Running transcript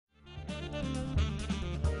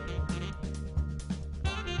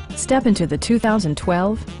Step into the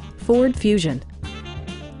 2012 Ford Fusion.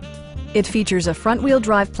 It features a front-wheel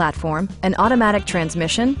drive platform, an automatic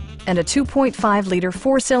transmission, and a 2.5-liter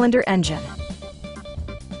four-cylinder engine.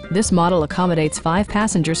 This model accommodates 5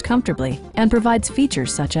 passengers comfortably and provides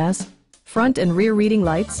features such as front and rear reading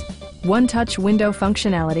lights, one-touch window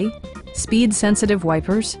functionality, speed-sensitive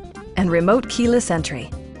wipers, and remote keyless entry.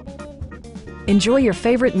 Enjoy your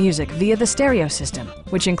favorite music via the stereo system,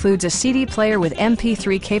 which includes a CD player with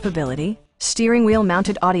MP3 capability, steering wheel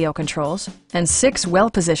mounted audio controls, and 6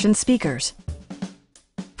 well-positioned speakers.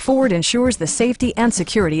 Ford ensures the safety and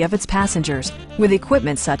security of its passengers with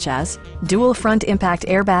equipment such as dual front impact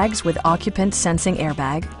airbags with occupant sensing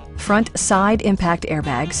airbag, front side impact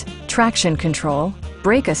airbags, traction control,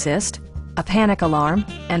 brake assist, a panic alarm,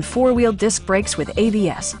 and 4-wheel disc brakes with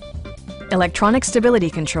ABS. Electronic stability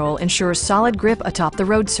control ensures solid grip atop the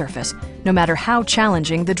road surface, no matter how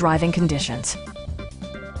challenging the driving conditions.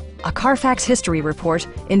 A Carfax history report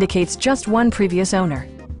indicates just one previous owner.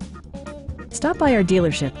 Stop by our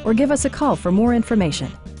dealership or give us a call for more information.